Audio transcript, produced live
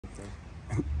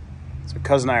So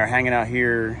cousin and I are hanging out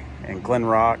here in Glen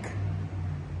Rock,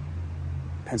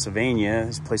 Pennsylvania.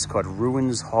 This place is called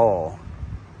Ruins Hall.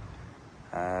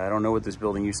 I don't know what this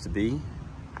building used to be.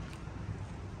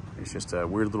 It's just a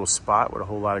weird little spot with a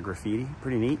whole lot of graffiti.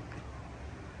 Pretty neat.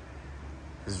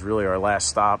 This is really our last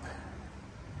stop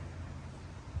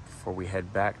before we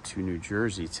head back to New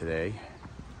Jersey today.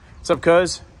 What's up,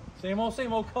 cuz? Same old, cuz.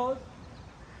 By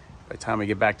the time we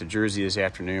get back to Jersey this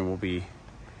afternoon, we'll be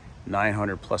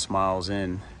 900 plus miles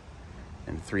in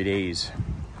 3 days.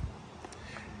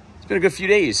 It's been a good few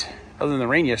days, other than the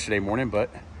rain yesterday morning,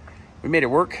 but we made it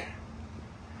work.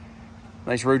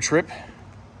 Nice road trip.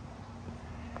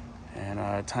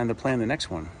 And time to plan the next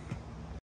one.